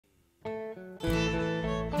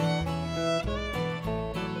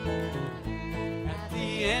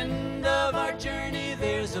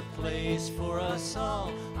place for us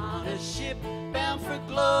all on a ship bound for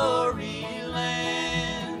glory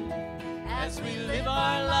land. As we live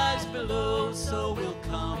our lives below, so will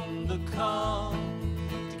come the call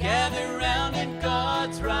to gather round in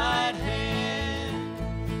God's right hand.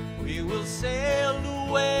 We will sail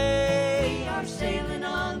away. We are sailing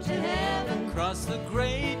on to heaven. Across the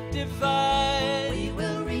great divide. We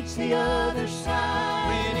will reach the other side.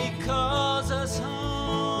 When He calls us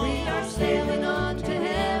home. We are sailing on to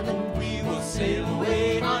heaven. We will sail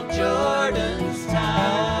away on Jordan's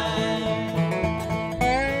tide.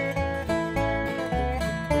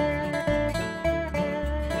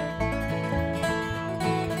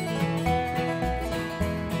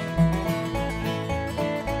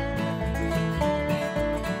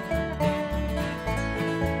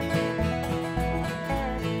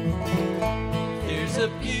 There's a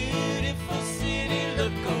beautiful city,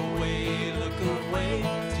 look away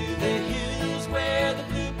to the hills where the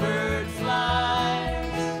bluebird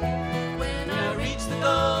flies. When I reach the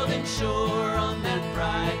golden shore on that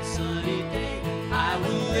bright sunny day, I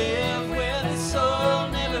will live where the soul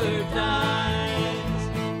never dies.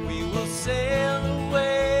 We will sail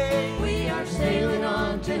away. We are sailing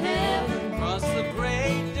on to heaven. Across the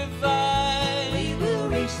great divide. We will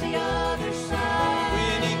reach the other side.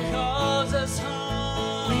 When He calls us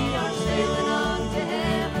home. We are sailing on to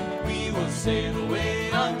heaven. We will sail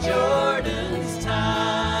away on Jordan's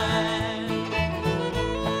tide.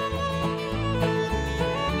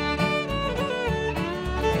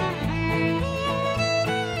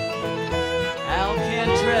 Al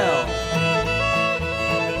Cantrell.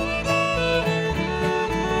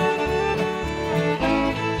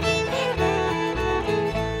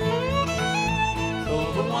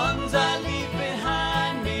 Though the ones I leave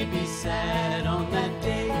behind may be sad on that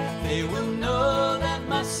day, they will know that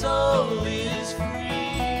my soul is free.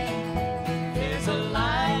 There's a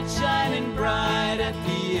light shining bright at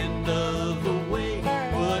the end of the way.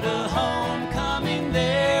 What a homecoming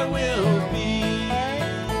there will be.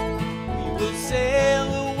 We will sail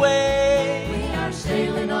away. We are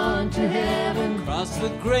sailing on to heaven. Across the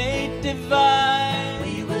great divide.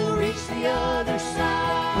 We will reach the other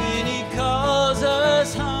side. When He calls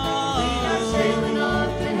us home. We are sailing on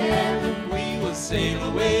to heaven. We will sail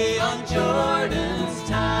away on Jordan's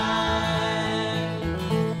tide.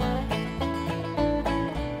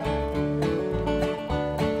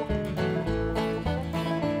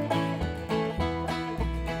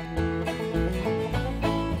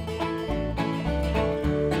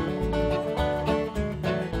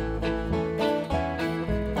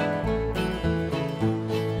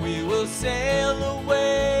 We will sail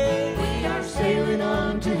away. We are sailing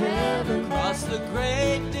on to heaven. Across the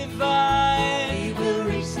great divide. We will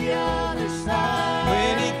reach the other side.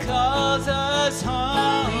 When He calls us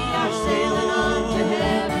home. We are sailing on to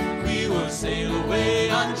heaven. We will sail away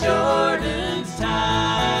on Jordan's tide.